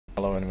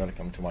everyone,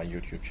 welcome to my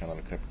YouTube channel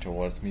Crypto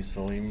World. Me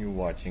Salim, you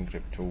watching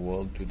Crypto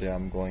World. Today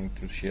I'm going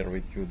to share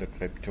with you the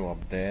crypto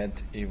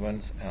update,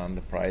 events and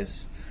the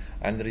price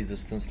and the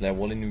resistance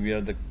level in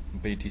where the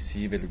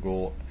BTC will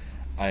go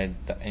at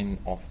the end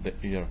of the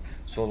year.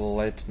 So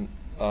let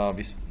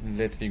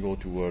we go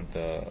toward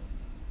the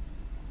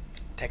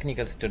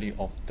technical study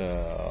of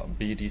the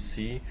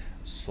BTC.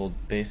 So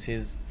this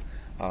is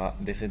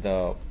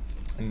the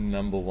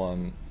number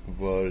one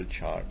world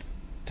charts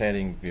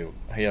trading view.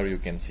 Here you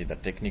can see the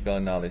technical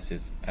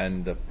analysis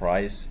and the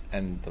price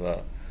and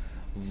the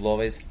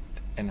lowest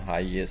and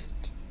highest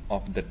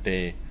of the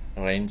day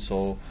range.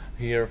 So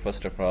here,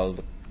 first of all,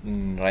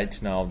 right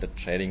now the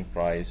trading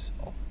price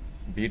of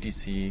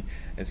BTC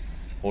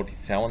is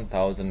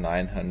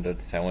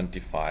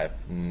 $47,975,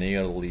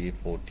 nearly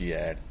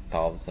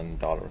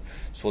 $48,000.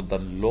 So the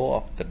low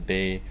of the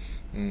day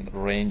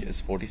range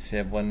is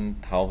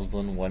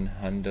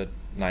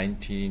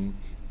 $47,119.87,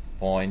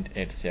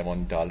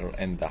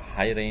 and the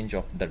high range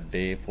of the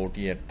day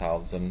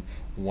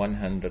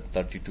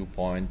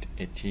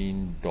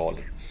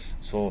 $48,132.18.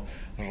 So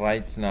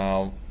right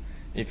now,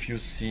 if you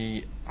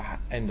see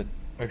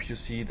if you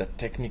see the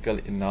technical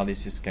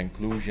analysis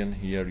conclusion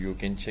here, you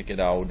can check it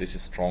out. This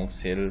is strong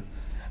sell,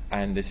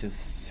 and this is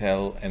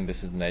sell, and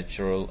this is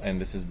natural, and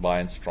this is buy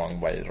and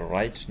strong buy.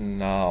 Right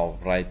now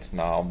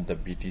the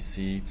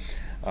BTC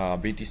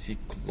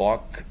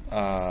clock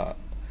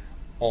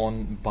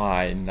on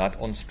buy, not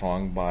on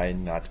strong buy,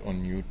 not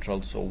on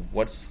neutral. So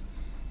what's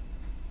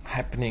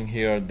happening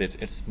here, that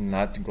it's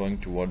not going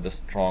toward the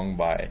strong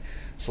buy.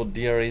 So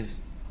there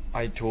is,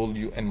 I told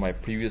you in my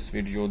previous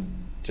video,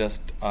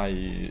 just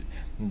I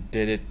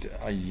did it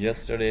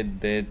yesterday,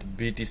 that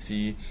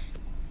BTC,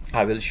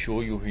 I will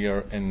show you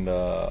here in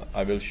the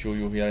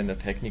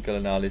technical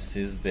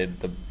analysis that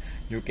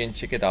you can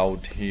check it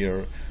out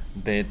here,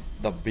 that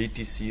the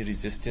BTC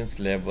resistance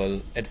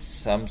level, at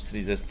some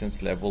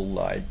resistance level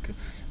like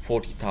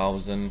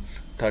 40,000,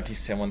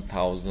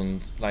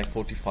 37,000, like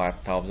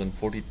 45,000,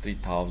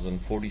 43,000,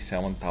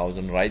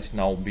 47,000. Right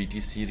now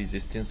BTC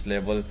resistance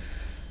level,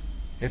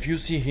 if you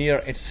see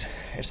here, it's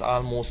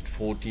almost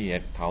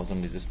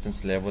 48,000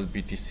 resistance level.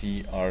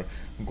 BTC are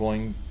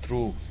going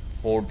through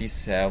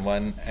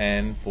 47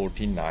 and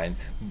 49,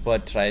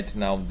 but right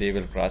now they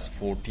will cross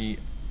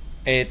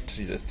 48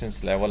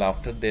 resistance level.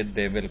 After that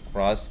they will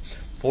cross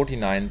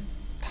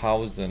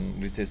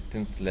 49,000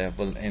 resistance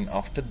level, and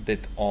after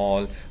that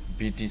all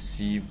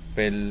BTC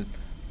will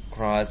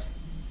cross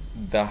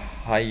the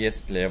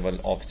highest level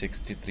of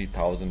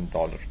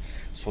 $63,000.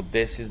 So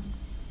this is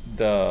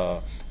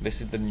the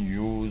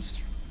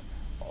news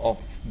of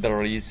the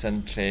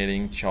recent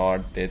trading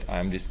chart that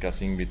I'm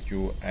discussing with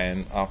you,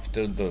 and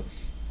after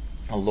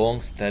a long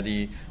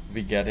study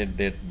we get it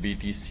that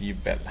BTC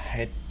will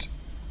hit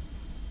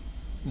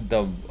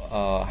the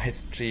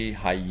history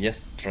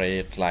highest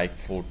rate, like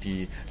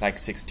 $65,000,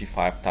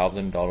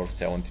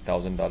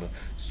 $70,000.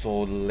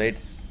 So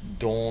let's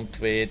don't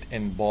wait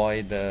and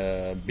buy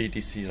the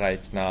BTC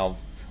right now.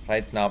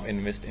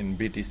 Invest in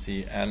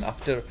BTC, and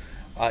after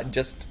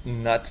just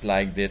not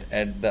like that,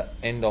 at the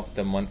end of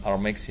the month or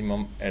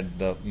maximum at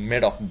the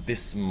mid of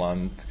this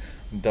month,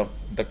 the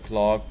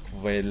clock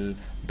will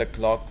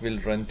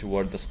run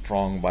toward the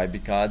strong buy,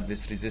 because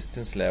this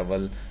resistance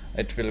level,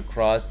 it will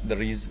cross the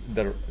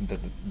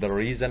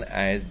reason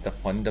as the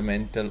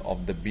fundamental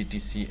of the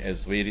BTC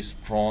is very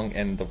strong,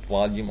 and the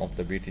volume of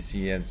the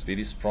BTC is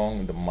very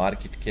strong, the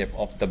market cap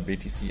of the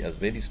BTC is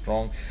very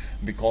strong.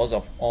 Because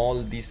of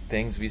all these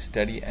things we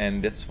study,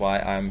 and that's why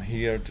I'm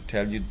here to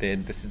tell you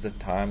that this is the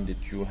time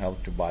that you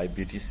have to buy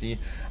BTC.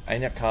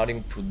 And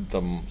according to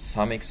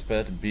some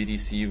expert,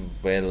 BTC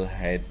will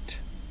hit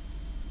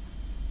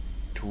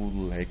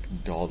 $2 lakh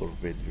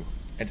value.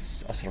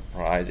 It's a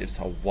surprise, it's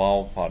a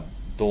wow for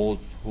those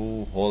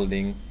who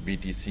holding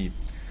BTC.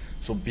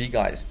 So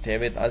guys, stay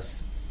with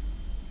us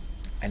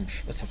and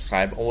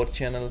subscribe our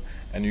channel,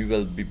 and we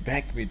will be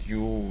back with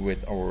you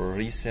with our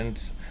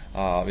recent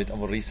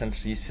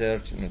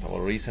research and with our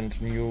recent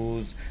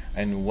news,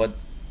 and what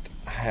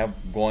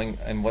have going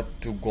and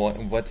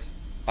what's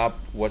up,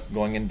 what's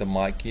going in the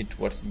market,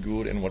 what's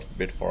good and what's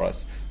bad for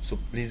us. So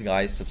please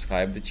guys,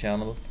 subscribe the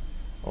channel,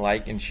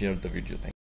 like and share the video. Thank you.